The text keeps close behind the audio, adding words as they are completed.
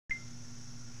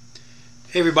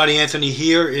Hey everybody, Anthony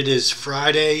here. It is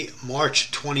Friday,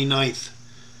 March 29th,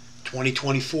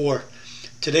 2024.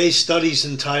 Today's study is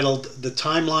entitled The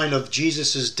Timeline of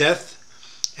Jesus' Death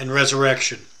and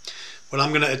Resurrection. What I'm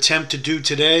going to attempt to do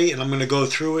today, and I'm going to go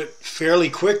through it fairly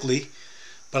quickly,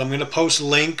 but I'm going to post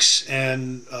links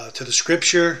and to the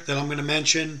scripture that I'm going to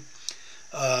mention,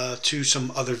 to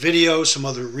some other videos, some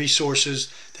other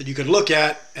resources that you can look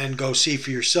at and go see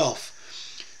for yourself.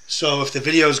 So if the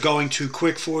video is going too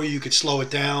quick for you, you could slow it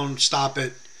down, stop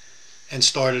it, and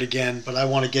start it again. But I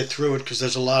want to get through it because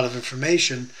there's a lot of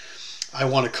information I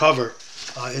want to cover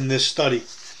in this study.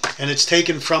 And it's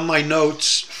taken from my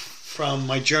notes, from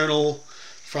my journal,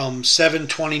 from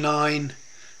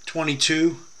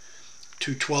 7/29/22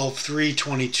 to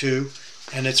 12/3/22,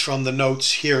 and it's from the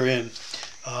notes herein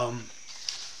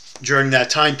during that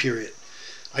time period.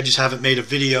 I just haven't made a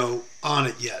video on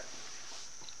it yet.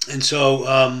 And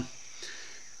so,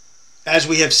 as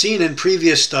we have seen in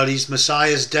previous studies,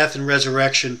 Messiah's death and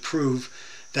resurrection prove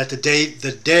that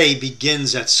the day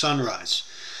begins at sunrise.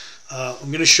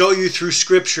 I'm going to show you through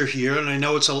Scripture here, and I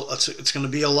know it's going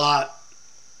to be a lot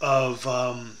of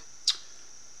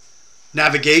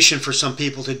navigation for some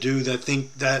people to do that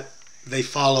think that they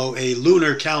follow a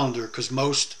lunar calendar, because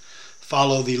most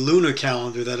follow the lunar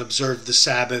calendar that observe the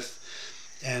Sabbath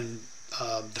and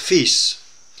the feasts.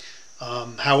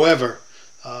 However,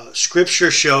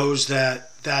 Scripture shows that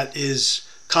that is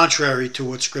contrary to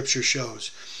what Scripture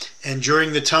shows. And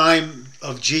during the time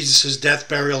of Jesus' death,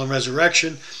 burial, and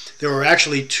resurrection, there were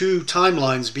actually two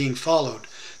timelines being followed.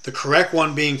 The correct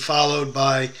one being followed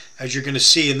by, as you're going to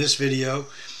see in this video,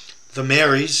 the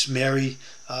Mary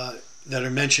that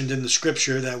are mentioned in the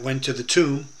Scripture that went to the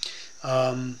tomb,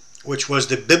 which was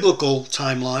the biblical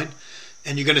timeline.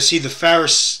 And you're going to see the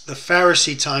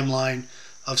Pharisee timeline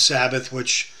of Sabbath,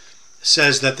 which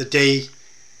says that the day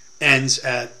ends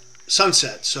at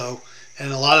sunset. So,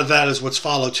 and a lot of that is what's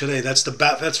followed today. That's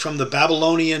from the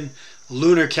Babylonian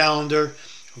lunar calendar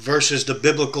versus the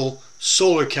biblical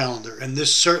solar calendar. And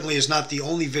this certainly is not the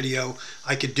only video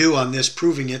I could do on this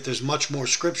proving it. There's much more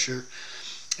scripture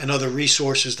and other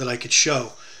resources that I could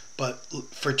show. But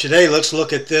for today, let's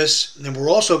look at this. And we're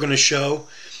also going to show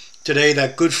today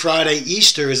that Good Friday,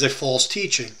 Easter is a false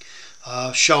teaching,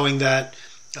 showing that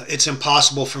it's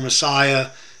impossible for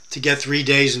Messiah to get 3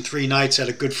 days and 3 nights at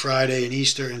a Good Friday and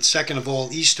Easter. And second of all,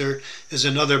 Easter is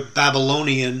another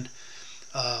Babylonian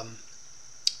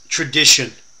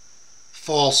tradition,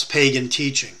 false pagan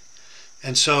teaching.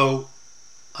 And so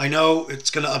I know it's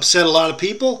going to upset a lot of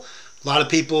people. A lot of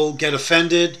people get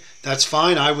offended. That's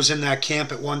fine. I was in that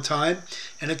camp at one time.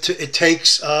 And it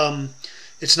takes,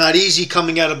 it's not easy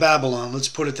coming out of Babylon. Let's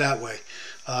put it that way.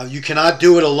 You cannot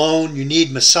do it alone. You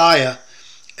need Messiah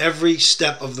every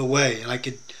step of the way, and I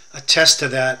could attest to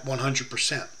that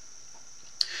 100%.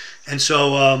 And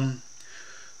so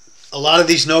a lot of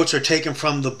these notes are taken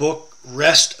from the book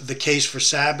Rest, the Case for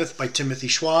Sabbath by Timothy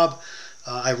Schwab.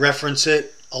 I reference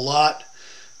it a lot.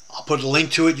 I'll put a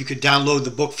link to it. You could download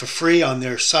the book for free on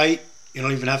their site. You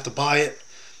don't even have to buy it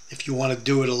if you want to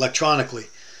do it electronically.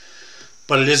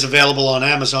 But it is available on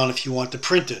Amazon if you want to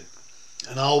print it.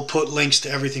 And I'll put links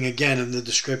to everything again in the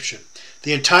description.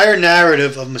 The entire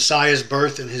narrative of Messiah's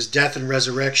birth and his death and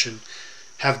resurrection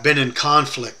have been in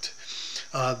conflict.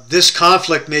 This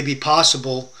conflict may be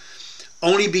possible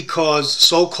only because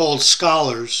so-called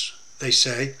scholars, they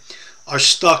say, are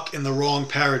stuck in the wrong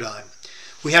paradigm.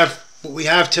 What we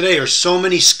have today are so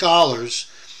many scholars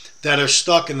that are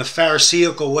stuck in the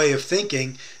Pharisaical way of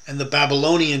thinking and the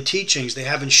Babylonian teachings. They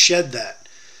haven't shed that.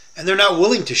 And they're not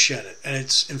willing to shed it. And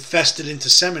it's infested into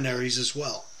seminaries as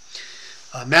well.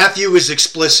 Matthew is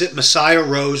explicit. Messiah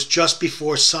rose just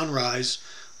before sunrise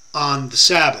on the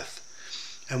Sabbath.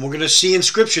 And we're going to see in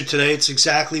Scripture today it's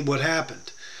exactly what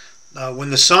happened. When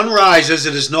the sun rises,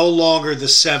 it is no longer the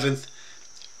seventh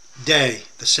day.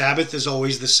 The Sabbath is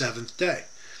always the seventh day.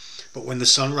 But when the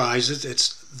sun rises,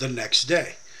 it's the next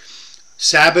day.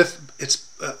 Sabbath, it's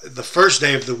the first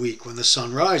day of the week when the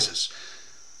sun rises,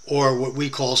 or what we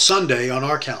call Sunday on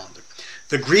our calendar.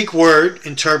 The Greek word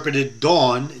interpreted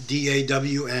dawn,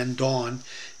 D-A-W-N, dawn,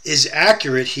 is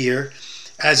accurate here,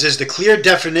 as is the clear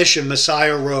definition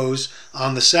Messiah rose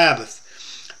on the Sabbath,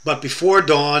 but before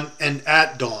dawn and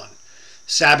at dawn.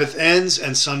 Sabbath ends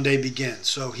and Sunday begins.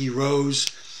 So he rose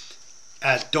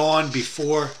at dawn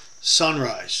before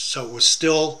sunrise. So it was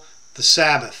still the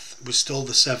Sabbath. It was still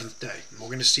the seventh day. And we're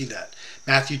going to see that.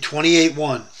 Matthew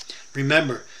 28:1.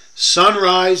 Remember,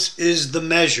 sunrise is the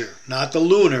measure, not the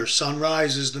lunar.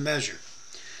 Sunrise is the measure.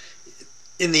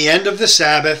 In the end of the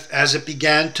Sabbath, as it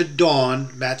began to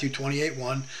dawn, Matthew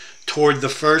 28:1, toward the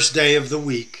first day of the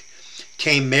week,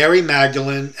 came Mary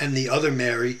Magdalene and the other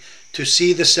Mary to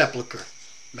see the sepulchre.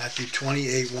 Matthew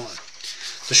 28:1.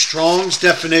 The Strong's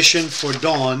definition for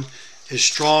dawn is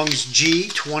Strong's G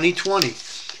 2020.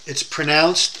 It's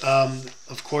pronounced,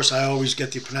 of course I always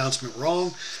get the pronouncement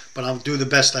wrong, but I'll do the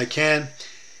best I can.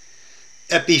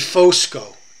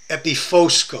 Epiphosko.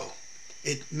 Epiphosko.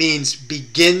 It means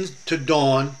begin to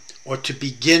dawn or to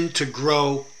begin to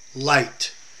grow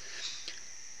light.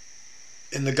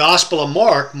 In the Gospel of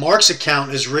Mark, Mark's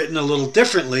account is written a little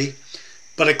differently,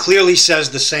 but it clearly says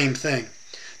the same thing.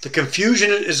 The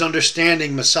confusion is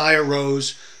understanding Messiah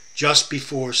rose just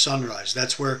before sunrise.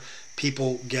 That's where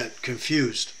people get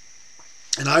confused.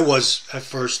 And I was at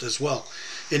first as well.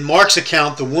 In Mark's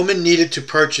account, the woman needed to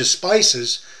purchase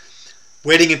spices,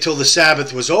 waiting until the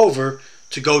Sabbath was over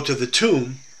to go to the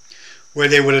tomb where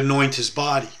they would anoint his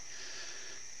body.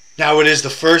 Now it is the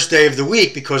first day of the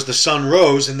week because the sun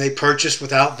rose, and they purchased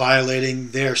without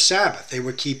violating their Sabbath. They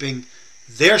were keeping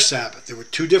their Sabbath. There were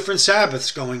two different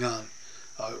Sabbaths going on,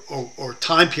 or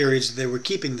time periods that they were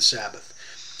keeping the Sabbath.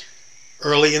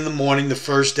 Early in the morning, the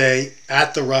first day,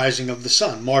 at the rising of the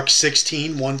sun. Mark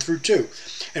 16:1-2.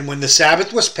 And when the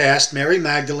Sabbath was past, Mary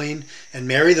Magdalene and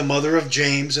Mary the mother of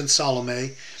James and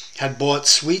Salome had bought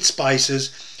sweet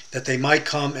spices that they might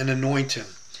come and anoint him.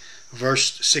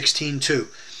 Verse 16:2.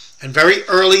 And very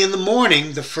early in the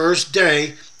morning, the first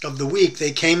day of the week,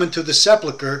 they came into the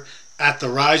sepulchre at the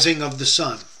rising of the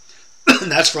sun.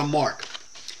 And that's from Mark.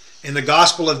 In the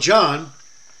Gospel of John,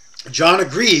 John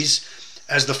agrees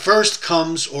as the first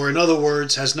comes, or in other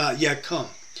words, has not yet come.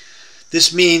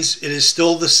 This means it is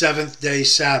still the seventh day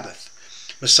Sabbath.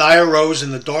 Messiah rose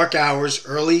in the dark hours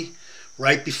early,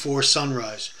 right before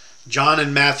sunrise. John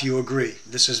and Matthew agree.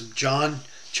 This is John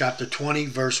chapter 20,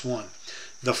 verse 1.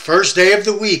 The first day of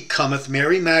the week cometh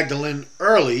Mary Magdalene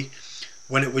early,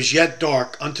 when it was yet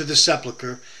dark, unto the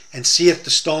sepulchre, and seeth the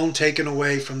stone taken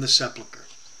away from the sepulchre.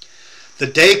 The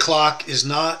day clock is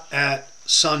not at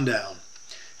sundown,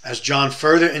 as John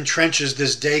further entrenches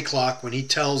this day clock when he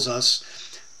tells us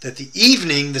that the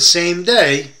evening the same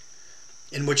day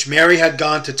in which Mary had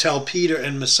gone to tell Peter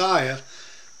and Messiah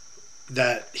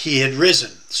that he had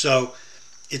risen. So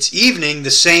it's evening the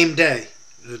same day.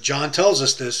 John tells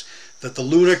us this, that the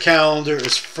lunar calendar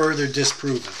is further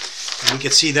disproven. And we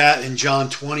can see that in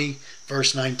John 20,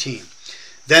 verse 19.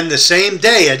 Then the same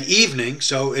day at evening,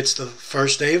 so it's the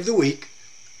first day of the week,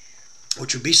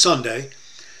 which would be Sunday,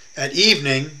 at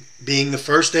evening, being the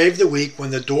first day of the week, when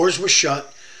the doors were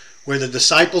shut, where the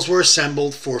disciples were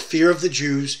assembled for fear of the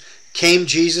Jews, came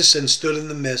Jesus and stood in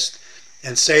the midst,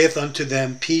 and saith unto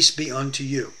them, Peace be unto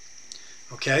you.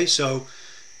 Okay, so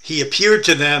he appeared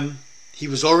to them. He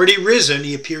was already risen.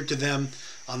 He appeared to them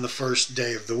on the first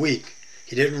day of the week.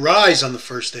 He didn't rise on the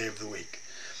first day of the week.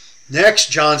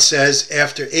 Next, John says,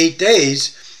 after 8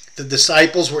 days, the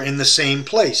disciples were in the same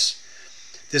place.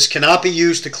 This cannot be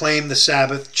used to claim the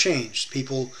Sabbath changed.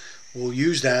 People will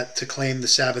use that to claim the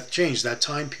Sabbath changed, that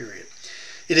time period.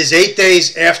 It is 8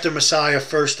 days after Messiah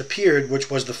first appeared, which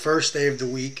was the first day of the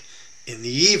week in the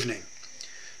evening,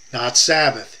 not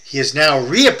Sabbath. He is now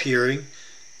reappearing,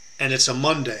 and it's a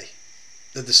Monday.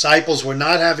 The disciples were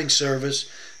not having service.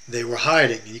 They were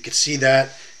hiding. And you can see that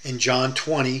in John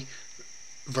 20,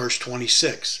 verse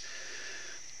 26.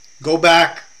 Go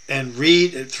back and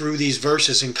read through these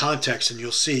verses in context, and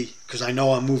you'll see, because I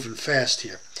know I'm moving fast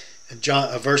here. And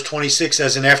verse 26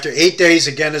 says, And after 8 days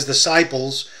again his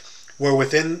disciples were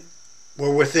within,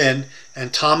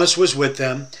 and Thomas was with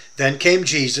them. Then came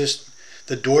Jesus,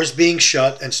 the doors being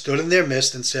shut, and stood in their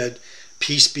midst, and said,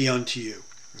 Peace be unto you.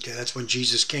 Okay, that's when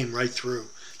Jesus came right through,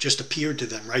 just appeared to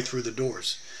them right through the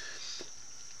doors.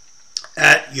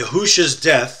 At Yahusha's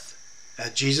death,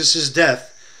 at Jesus'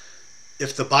 death,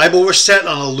 if the Bible were set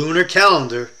on a lunar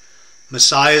calendar,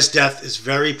 Messiah's death is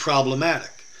very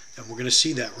problematic. And we're going to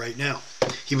see that right now.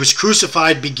 He was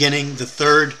crucified beginning the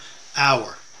 3rd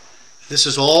hour. This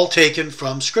is all taken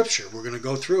from Scripture. We're going to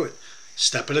go through it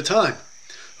step at a time.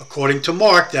 According to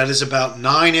Mark, that is about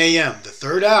 9 a.m. The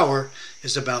 3rd hour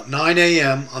is about 9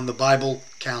 a.m. on the Bible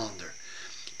calendar.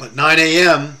 But 9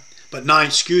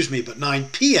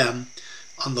 p.m.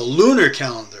 on the lunar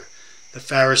calendar. The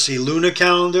Pharisee lunar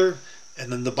calendar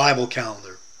and then the Bible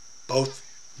calendar. Both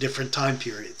different time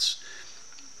periods.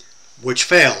 Which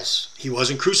fails. He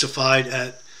wasn't crucified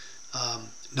at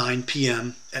 9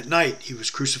 p.m. at night. He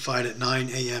was crucified at 9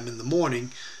 a.m. in the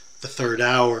morning, the 3rd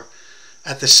hour.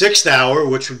 At the 6th hour,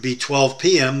 which would be 12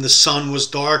 p.m., the sun was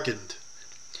darkened.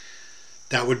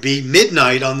 That would be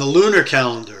midnight on the lunar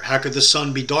calendar. How could the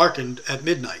sun be darkened at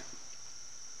midnight?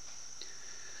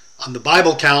 On the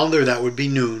Bible calendar, that would be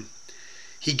noon.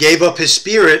 He gave up his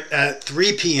spirit at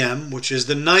 3 p.m., which is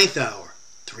the 9th hour,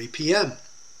 3 p.m.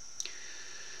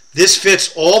 This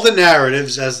fits all the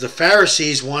narratives, as the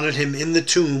Pharisees wanted him in the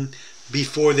tomb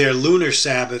before their lunar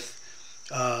Sabbath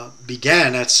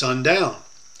began at sundown.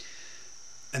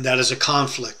 And that is a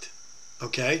conflict,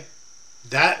 okay?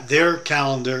 That their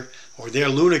calendar or their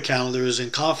lunar calendar is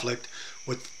in conflict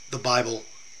with the Bible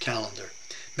calendar.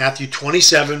 Matthew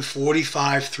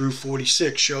 27:45 through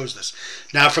 46 shows this.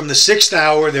 Now from the 6th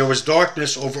hour there was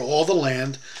darkness over all the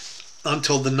land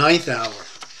until the 9th hour.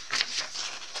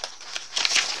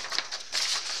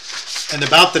 And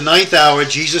about the 9th hour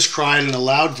Jesus cried in a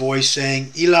loud voice,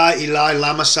 saying, Eli, Eli,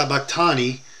 lama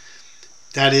sabachthani,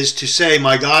 that is to say,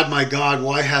 my God,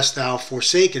 why hast thou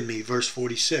forsaken me? Verse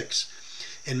 46.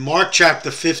 In Mark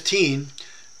chapter 15,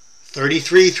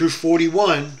 33 through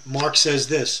 41, Mark says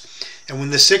this, and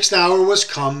when the 6th hour was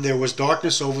come, there was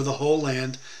darkness over the whole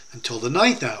land until the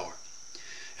 9th hour.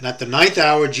 And at the 9th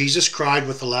hour, Jesus cried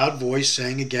with a loud voice,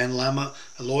 saying again, Lama,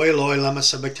 Eloi, Eloi, lama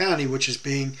sabachthani, which is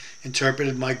being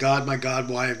interpreted, my God,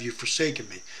 why have you forsaken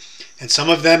me? And some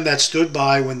of them that stood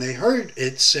by, when they heard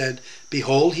it, said,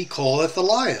 Behold, he calleth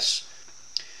Elias.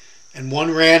 And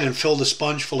one ran and filled a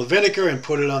sponge full of vinegar, and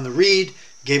put it on the reed,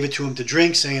 gave it to him to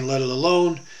drink, saying, Let it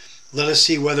alone. Let us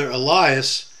see whether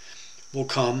Elias will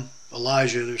come.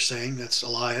 Elijah, they're saying, that's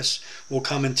Elias, will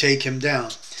come and take him down.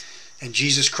 And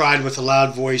Jesus cried with a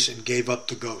loud voice and gave up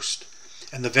the ghost.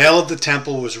 And the veil of the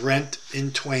temple was rent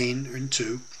in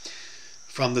two,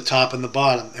 from the top and the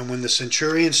bottom. And when the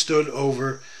centurion stood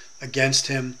over against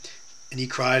him, and he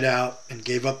cried out and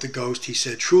gave up the ghost, he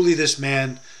said, Truly this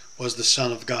man was the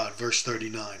Son of God. Verse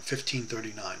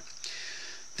 1539.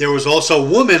 There was also a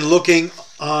woman looking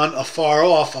on afar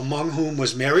off, among whom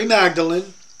was Mary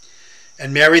Magdalene,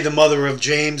 and Mary the mother of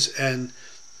James the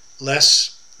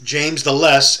Less,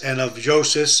 and of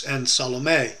Joseph, and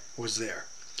Salome was there,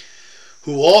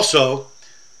 who also,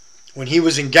 when he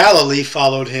was in Galilee,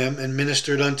 followed him and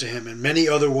ministered unto him, and many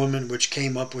other women which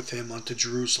came up with him unto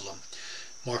Jerusalem.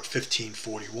 Mark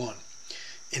 15:41.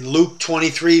 In Luke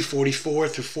 23:44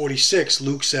 through 46,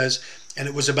 Luke says, And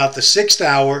it was about the 6th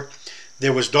hour,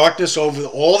 there was darkness over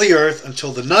all the earth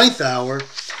until the 9th hour,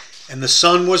 and the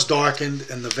sun was darkened,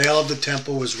 and the veil of the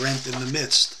temple was rent in the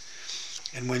midst.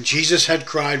 And when Jesus had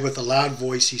cried with a loud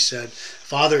voice, he said,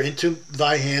 Father, into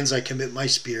thy hands I commit my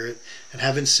spirit. And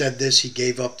having said this, he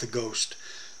gave up the ghost.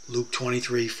 Luke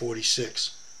 23:46.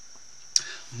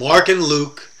 Mark and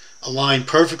Luke align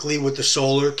perfectly with the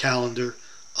solar calendar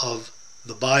of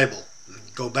the Bible.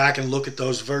 Go back and look at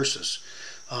those verses.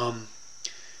 And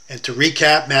to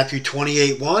recap, Matthew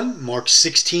 28:1, Mark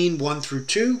 16:1 through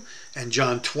 2, and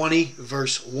John 20,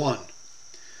 verse 1.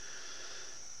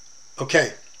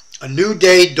 Okay, a new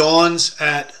day dawns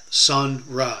at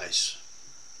sunrise.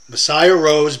 Messiah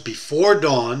rose before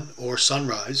dawn, or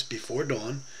sunrise, before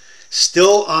dawn,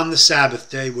 still on the Sabbath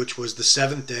day, which was the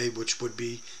 7th day, which would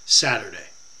be Saturday.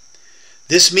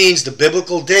 This means the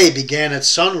biblical day began at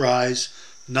sunrise,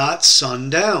 not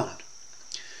sundown.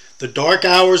 The dark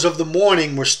hours of the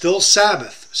morning were still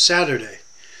Sabbath, Saturday,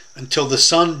 until the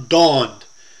sun dawned.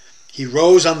 He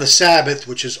rose on the Sabbath,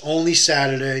 which is only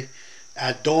Saturday.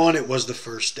 At dawn, it was the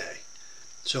first day.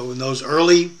 So in those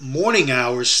early morning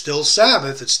hours, still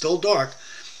Sabbath, it's still dark.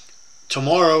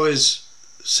 Tomorrow is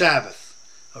Sabbath.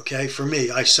 Okay, for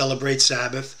me, I celebrate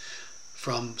Sabbath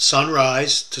from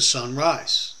sunrise to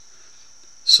sunrise.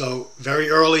 So very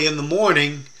early in the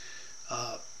morning,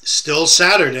 still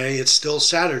Saturday, it's still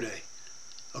Saturday,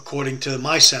 according to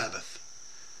my Sabbath.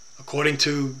 According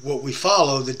to what we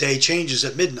follow, the day changes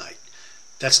at midnight.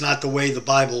 That's not the way the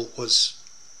Bible was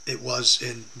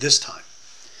in this time.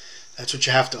 That's what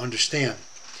you have to understand.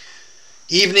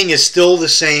 Evening is still the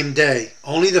same day.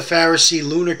 Only the Pharisee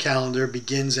lunar calendar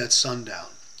begins at sundown.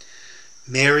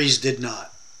 Mary's did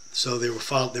not. So there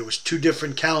was two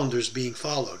different calendars being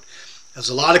followed. There's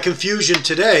a lot of confusion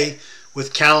today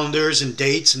with calendars and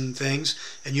dates and things,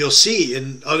 and you'll see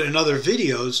in other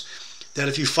videos that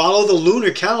if you follow the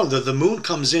lunar calendar, the moon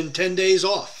comes in 10 days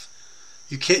off.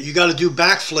 You got to do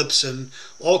backflips and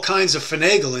all kinds of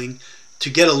finagling to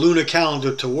get a lunar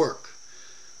calendar to work.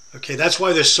 Okay, that's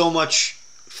why there's so much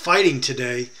fighting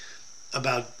today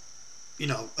about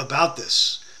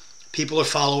this. People are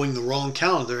following the wrong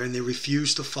calendar, and they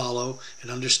refuse to follow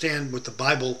and understand what the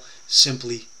Bible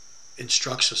simply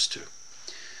instructs us to.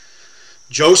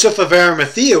 Joseph of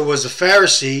Arimathea was a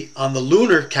Pharisee on the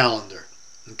lunar calendar.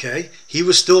 Okay, he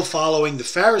was still following the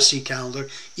Pharisee calendar,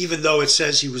 even though it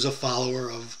says he was a follower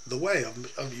of the way of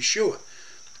Yeshua.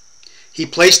 He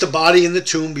placed a body in the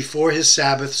tomb before his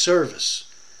Sabbath service,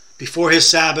 before his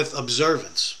Sabbath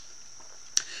observance.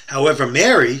 However,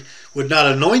 Mary would not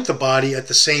anoint the body at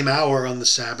the same hour on the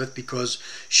Sabbath because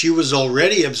she was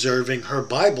already observing her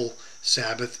Bible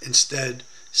Sabbath instead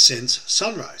since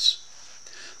sunrise.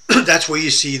 That's where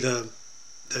you see the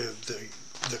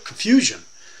confusion.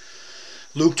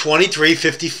 Luke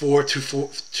 23:54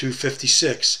 to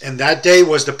 56. And that day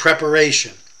was the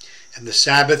preparation, and the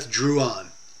Sabbath drew on.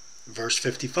 Verse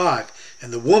 55.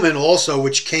 And the woman also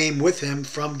which came with him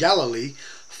from Galilee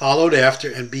followed after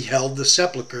and beheld the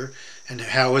sepulchre and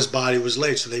how his body was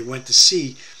laid. So they went to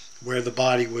see where the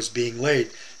body was being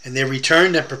laid. And they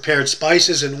returned and prepared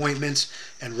spices and ointments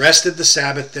and rested the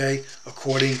Sabbath day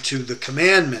according to the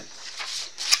commandment.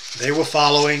 They were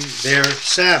following their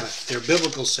Sabbath, their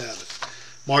biblical Sabbath.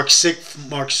 Mark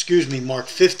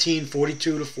 15:42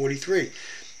 to 43.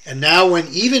 And now when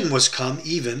even was come,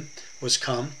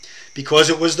 because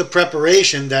it was the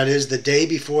preparation, that is, the day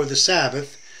before the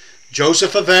Sabbath,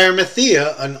 Joseph of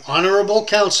Arimathea, an honorable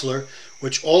counselor,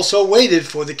 which also waited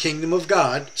for the kingdom of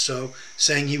God, so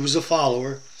saying he was a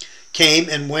follower, came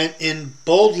and went in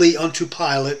boldly unto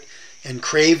Pilate and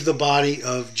craved the body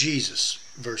of Jesus.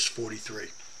 Verse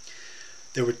 43.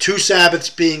 There were two Sabbaths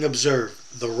being observed,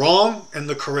 the wrong and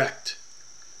the correct.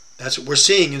 That's what we're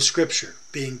seeing in Scripture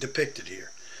being depicted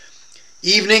here.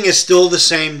 Evening is still the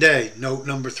same day. Note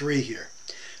number 3 here.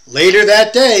 Later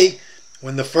that day,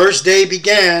 when the first day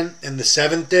began and the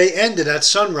seventh day ended at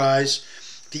sunrise,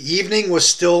 the evening was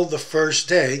still the first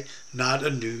day, not a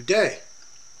new day.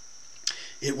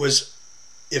 It was,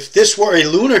 if this were a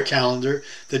lunar calendar,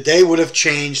 the day would have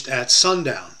changed at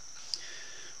sundown,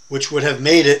 which would have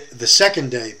made it the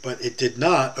second day, but it did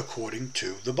not according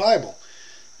to the Bible.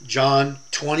 John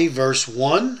 20 verse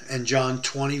 1 and John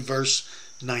 20 verse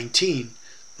 19.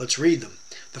 Let's read them.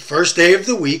 The first day of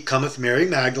the week cometh Mary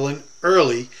Magdalene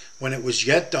early, when it was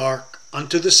yet dark,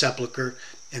 unto the sepulchre,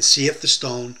 and seeth the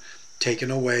stone taken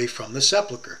away from the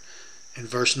sepulchre. In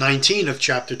verse 19 of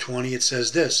chapter 20 it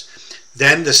says this,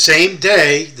 Then the same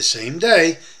day,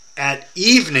 at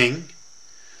evening,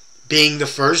 being the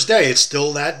first day, it's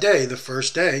still that day, the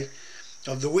first day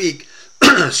of the week,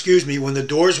 when the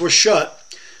doors were shut,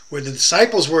 where the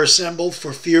disciples were assembled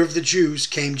for fear of the Jews,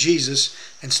 came Jesus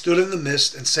and stood in the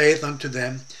midst and saith unto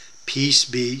them, Peace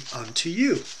be unto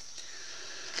you.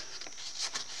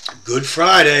 Good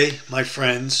Friday, my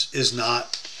friends, is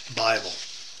not Bible.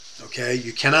 Okay?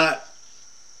 You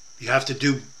have to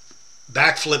do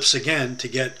backflips again to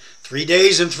get 3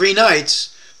 days and 3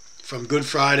 nights from Good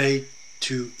Friday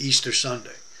to Easter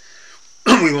Sunday.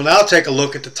 We will now take a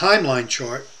look at the timeline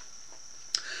chart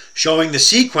showing the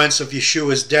sequence of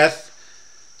Yahushua's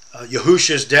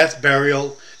death,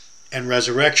 burial, and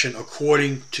resurrection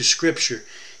according to Scripture.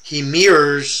 He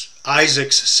mirrors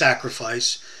Isaac's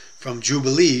sacrifice from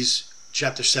Jubilees,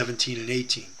 chapter 17 and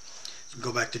 18. You can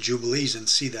go back to Jubilees and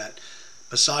see that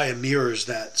Messiah mirrors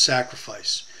that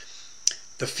sacrifice.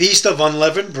 The Feast of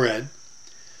Unleavened Bread,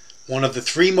 one of the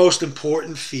 3 most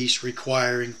important feasts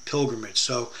requiring pilgrimage.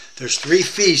 So there's 3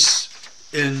 feasts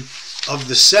of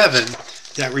the 7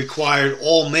 that required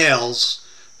all males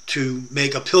to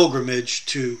make a pilgrimage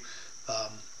to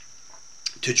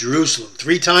Jerusalem.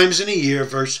 3 times in a year,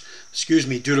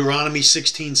 Deuteronomy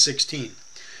 16:16.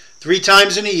 3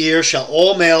 times in a year shall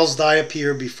all males thy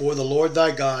appear before the Lord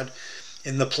thy God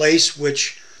in the place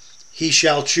which he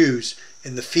shall choose,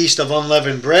 in the Feast of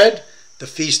Unleavened Bread, the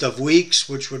Feast of Weeks,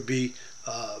 which would be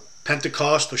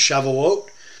Pentecost or Shavuot,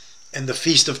 and the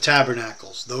Feast of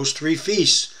Tabernacles. Those 3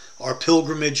 feasts are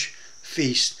pilgrimage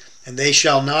feasts, and they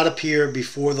shall not appear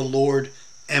before the Lord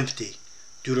empty.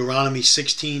 Deuteronomy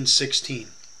 16:16.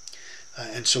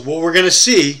 And so what we're going to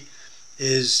see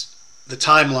is the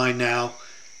timeline now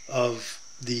of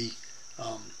the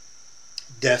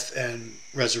death and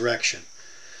resurrection.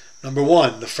 Number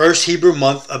 1, the first Hebrew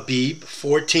month, Abib,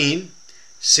 14,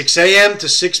 6 a.m. to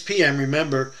 6 p.m.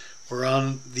 Remember, we're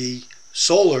on the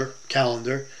solar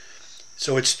calendar.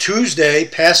 So it's Tuesday,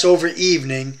 Passover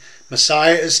evening.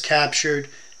 Messiah is captured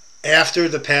after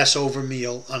the Passover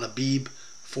meal on Abib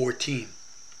 14.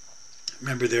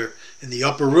 Remember, they're in the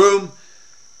upper room.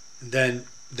 And then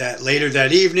later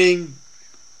that evening,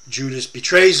 Judas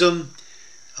betrays him.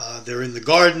 They're in the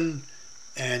garden,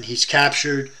 and he's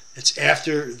captured. It's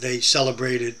after they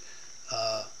celebrated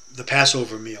the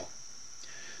Passover meal.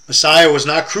 Messiah was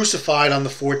not crucified on the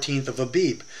 14th of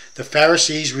Abib. The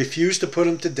Pharisees refused to put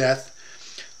him to death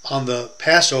on the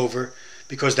Passover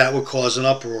because that would cause an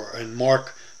uproar. And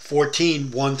Mark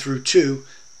 14, 1 through 2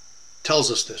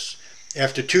 tells us this.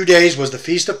 After 2 days was the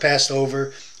feast of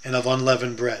Passover and of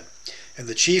unleavened bread. And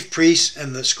the chief priests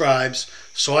and the scribes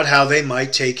sought how they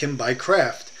might take him by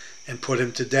craft and put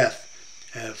him to death.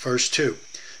 Verse 2.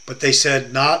 But they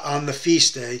said, not on the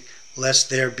feast day, lest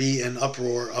there be an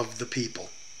uproar of the people.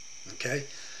 Okay?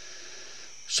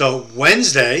 So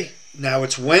Wednesday, now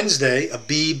it's Wednesday,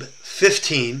 Abib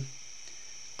 15,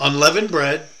 unleavened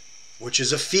bread, which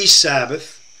is a feast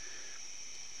Sabbath,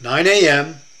 9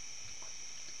 a.m.,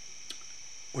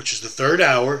 which is the third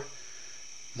hour,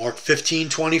 Mark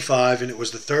 15:25, and it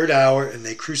was the third hour, and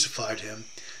they crucified him.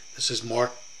 This is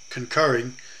Mark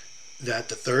concurring that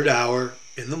the third hour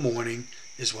in the morning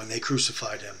is when they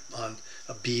crucified him on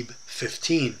Abib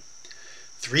 15.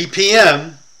 3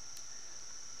 p.m.,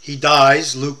 he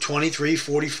dies, Luke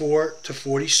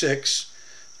 23:44-46.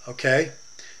 Okay?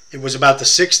 It was about the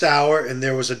 6th hour, and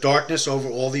there was a darkness over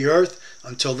all the earth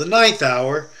until the 9th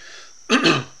hour,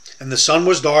 and the sun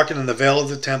was darkened, and the veil of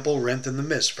the temple rent in the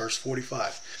midst. Verse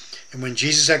 45. And when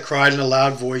Jesus had cried in a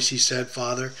loud voice, he said,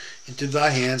 Father, into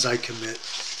thy hands I commit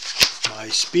my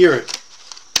spirit.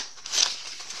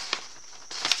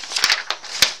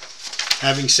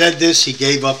 Having said this, he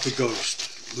gave up the ghost.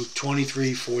 Luke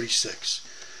 23:46.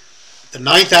 The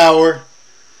 9th hour,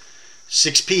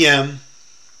 6 p.m.,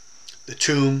 the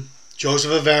tomb,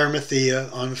 Joseph of Arimathea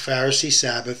on the Pharisee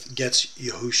Sabbath gets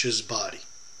Yahusha's body.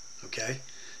 Okay?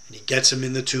 And he gets him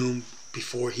in the tomb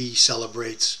before he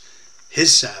celebrates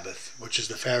his Sabbath, which is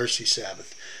the Pharisee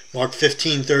Sabbath. Mark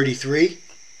 15:33.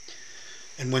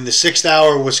 And when the 6th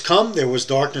hour was come, there was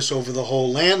darkness over the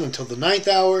whole land until the 9th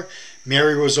hour.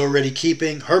 Mary was already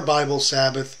keeping her Bible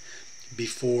Sabbath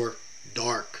before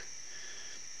dark.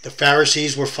 The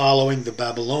Pharisees were following the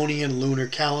Babylonian lunar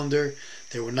calendar.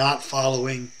 They were not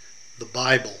following the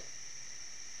Bible.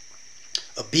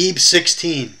 Abib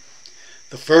 16,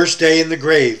 the first day in the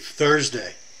grave,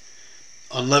 Thursday.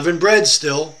 Unleavened bread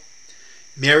still.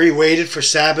 Mary waited for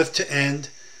Sabbath to end,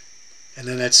 and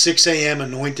then at 6 a.m.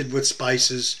 anointed with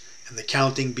spices, and the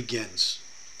counting begins.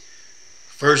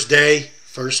 First day,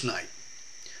 first night.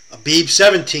 Abib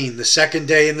 17, the second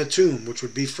day in the tomb, which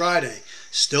would be Friday,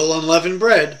 still unleavened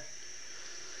bread.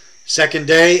 Second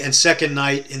day and second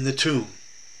night in the tomb.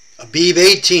 Abib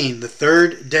 18, the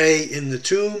third day in the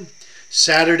tomb.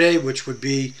 Saturday, which would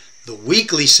be the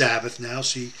weekly Sabbath now.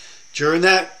 See, during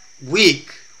that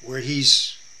week where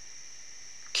he's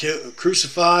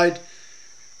crucified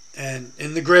and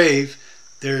in the grave,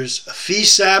 there's a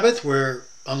feast Sabbath where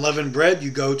unleavened bread,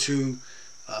 you go to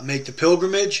make the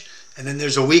pilgrimage, and then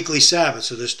there's a weekly Sabbath.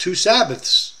 So there's 2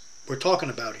 Sabbaths we're talking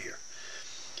about here.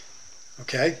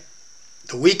 Okay?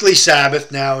 The weekly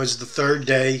Sabbath now is the third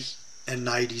day and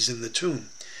night he's in the tomb,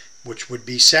 which would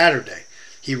be Saturday.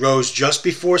 He rose just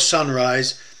before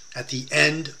sunrise at the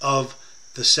end of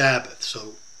the Sabbath.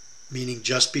 So, meaning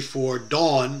just before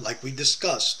dawn, like we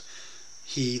discussed,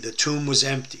 the tomb was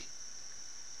empty.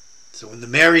 So when the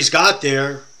Marys got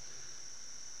there,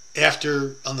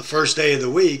 on the first day of the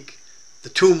week, the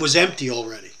tomb was empty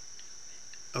already.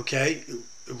 Okay?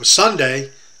 It was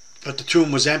Sunday, but the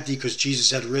tomb was empty because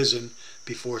Jesus had risen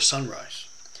before sunrise.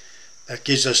 That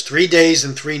gives us 3 days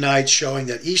and 3 nights showing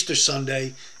that Easter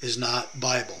Sunday is not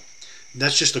Bible. And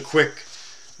that's just a quick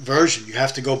version. You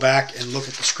have to go back and look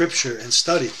at the scripture and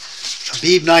study.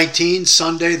 Abib 19,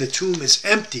 Sunday, the tomb is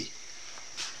empty.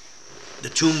 The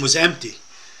tomb was empty.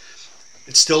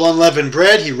 It's still unleavened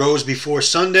bread. He rose before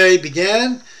Sunday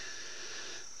began.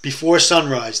 Before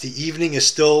sunrise, the evening is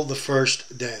still the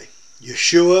first day.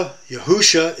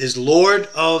 Yahusha is Lord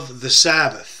of the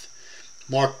Sabbath.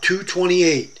 Mark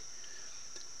 2:28,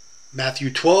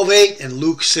 Matthew 12:8, and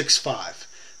Luke 6:5.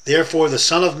 Therefore the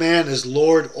Son of Man is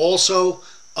Lord also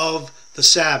of the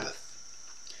Sabbath.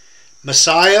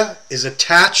 Messiah is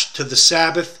attached to the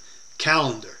Sabbath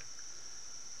calendar.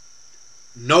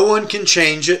 No one can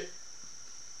change it.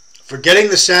 Forgetting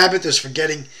the Sabbath is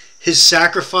forgetting his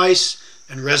sacrifice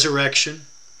and resurrection.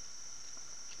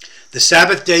 The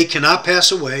Sabbath day cannot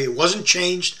pass away. It wasn't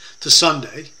changed to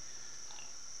Sunday.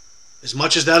 As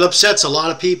much as that upsets a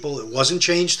lot of people, it wasn't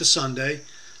changed to Sunday.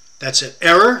 That's an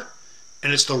error,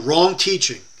 and it's the wrong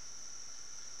teaching.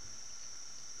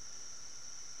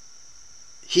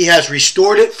 He has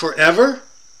restored it forever,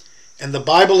 and the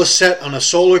Bible is set on a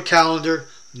solar calendar,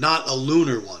 not a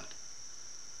lunar one.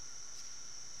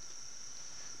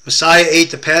 Messiah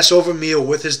ate the Passover meal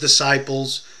with his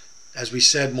disciples, as we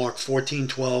said, Mark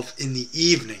 14:12, in the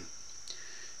evening.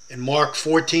 In Mark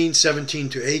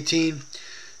 14:17-18,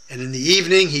 and in the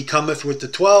evening he cometh with the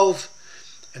 12,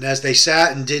 and as they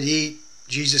sat and did eat,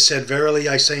 Jesus said, Verily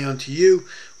I say unto you,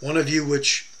 one of you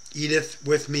which eateth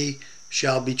with me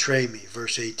shall betray me.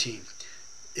 Verse 18.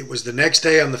 It was the next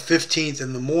day on the 15th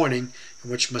in the morning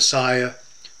in which Messiah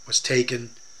was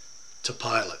taken to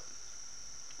Pilate.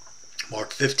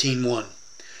 Mark 15:1.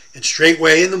 And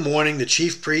straightway in the morning the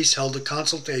chief priests held a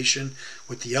consultation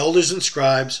with the elders and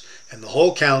scribes and the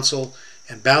whole council,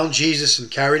 and bound Jesus and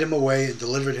carried him away and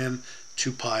delivered him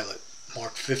to Pilate.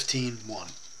 Mark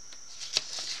 15:1.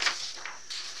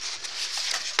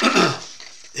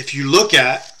 If you look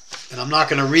at, and I'm not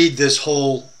going to read this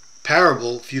whole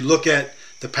parable, if you look at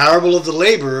the parable of the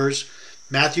laborers,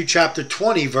 Matthew chapter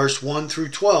 20, verse 1 through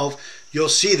 12, you'll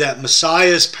see that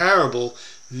Messiah's parable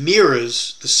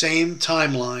mirrors the same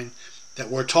timeline that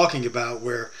we're talking about,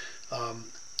 where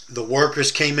the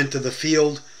workers came into the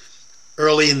field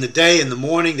early in the day, in the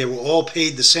morning. They were all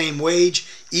paid the same wage,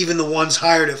 even the ones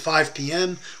hired at 5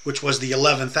 p.m., which was the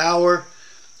 11th hour,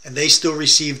 and they still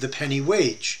received the penny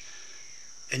wage.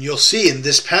 And you'll see in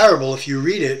this parable, if you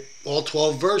read it, all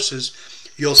 12 verses,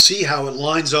 you'll see how it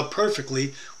lines up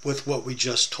perfectly with what we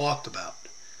just talked about.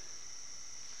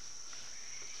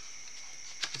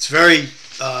 It's very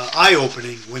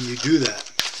eye-opening when you do that,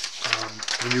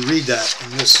 when you read that,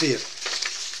 and you'll see it.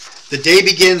 The day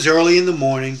begins early in the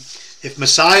morning. If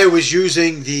Messiah was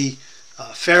using the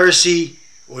Pharisee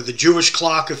or the Jewish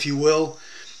clock, if you will,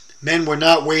 men were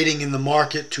not waiting in the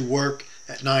market to work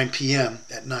at 9 p.m.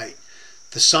 at night.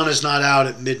 The sun is not out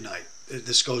at midnight.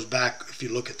 This goes back if you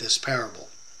look at this parable.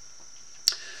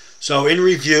 So in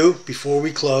review, before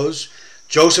we close,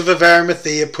 Joseph of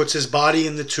Arimathea puts his body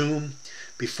in the tomb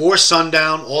before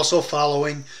sundown, also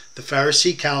following the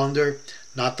Pharisee calendar,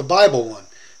 not the Bible one.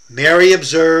 Mary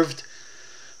observed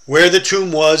where the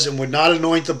tomb was and would not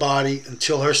anoint the body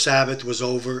until her Sabbath was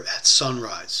over at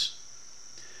sunrise.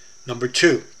 Number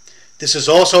 2, this is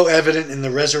also evident in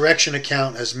the resurrection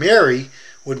account, as Mary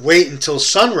would wait until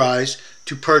sunrise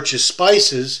to purchase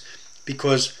spices,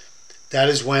 because that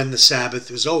is when the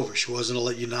Sabbath was over.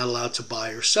 You're not allowed to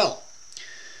buy or sell.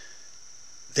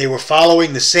 They were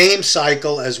following the same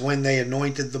cycle as when they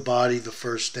anointed the body the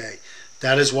first day.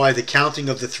 That is why the counting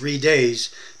of the 3 days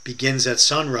begins at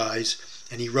sunrise,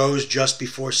 and he rose just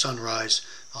before sunrise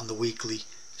on the weekly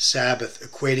Sabbath,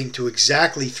 equating to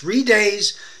exactly 3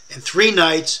 days and 3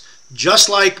 nights, just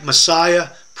like Messiah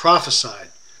prophesied.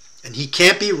 And he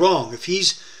can't be wrong. If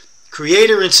he's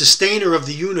creator and sustainer of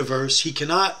the universe, he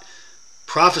cannot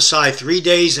prophesy 3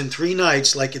 days and 3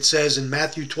 nights like it says in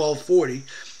Matthew 12:40.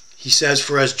 He says,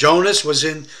 "For as Jonas was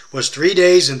 3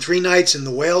 days and 3 nights in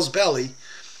the whale's belly,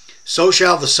 so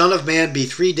shall the Son of Man be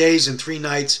 3 days and 3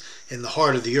 nights in the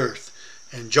heart of the earth."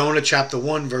 And Jonah chapter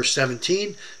 1 verse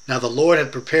 17, "Now the Lord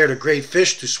had prepared a great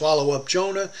fish to swallow up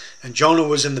Jonah, and Jonah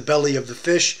was in the belly of the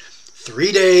fish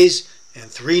 3 days and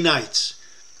 3 nights.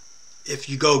 If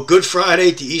you go Good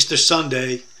Friday to Easter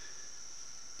Sunday,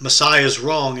 Messiah is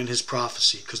wrong in his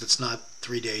prophecy, because it's not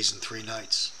 3 days and 3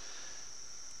 nights.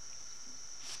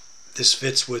 This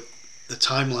fits with the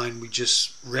timeline we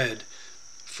just read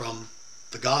from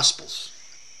the Gospels.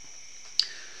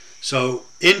 So,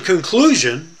 in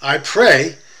conclusion, I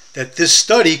pray that this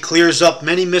study clears up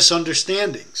many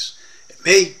misunderstandings.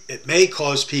 It may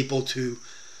cause people to,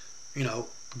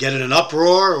 get in an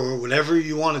uproar or whatever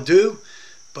you want to do,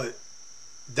 but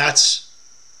that's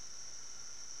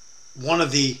one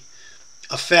of the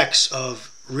effects of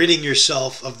ridding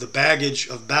yourself of the baggage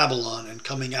of Babylon and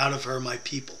coming out of her, my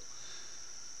people,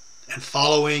 and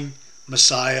following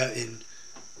Messiah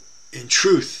in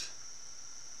truth,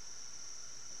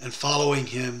 and following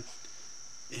him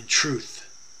in truth.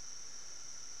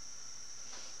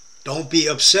 Don't be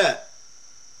upset.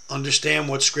 Understand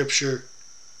what Scripture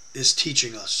is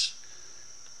teaching us.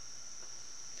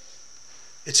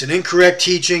 It's an incorrect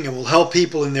teaching and will help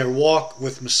people in their walk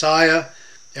with Messiah.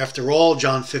 After all,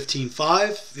 John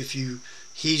 15:5,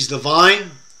 he's the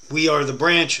vine, we are the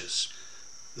branches.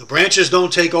 The branches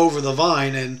don't take over the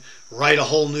vine and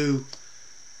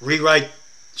rewrite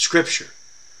Scripture.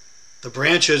 The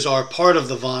branches are part of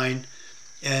the vine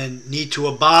and need to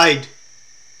abide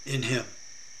in him.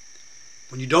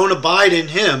 When you don't abide in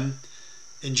him,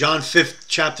 in John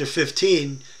chapter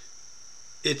 15,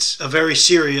 it's a very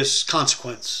serious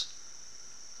consequence.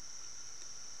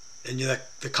 And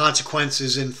the consequence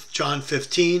is in John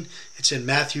 15. It's in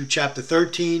Matthew chapter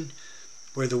 13,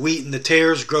 where the wheat and the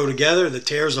tares grow together. The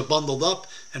tares are bundled up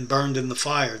and burned in the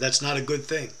fire. That's not a good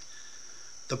thing.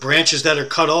 The branches that are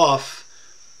cut off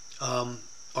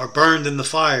are burned in the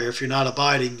fire if you're not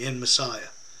abiding in Messiah.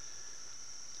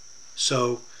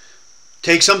 So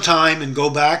take some time and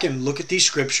go back and look at these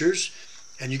scriptures,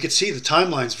 and you can see the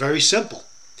timeline's very simple.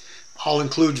 I'll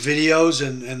include videos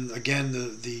and again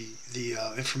the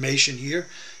information here,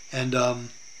 and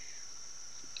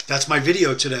that's my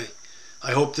video today.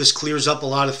 I hope this clears up a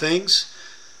lot of things.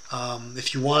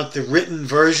 If you want the written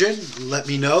version, let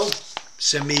me know.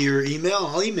 Send me your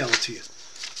email. I'll email it to you.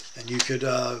 And you could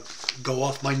go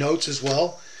off my notes as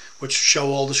well, which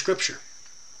show all the scripture.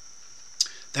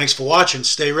 Thanks for watching.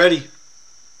 Stay ready.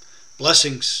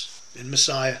 Blessings in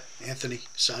Messiah. Anthony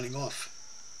signing off.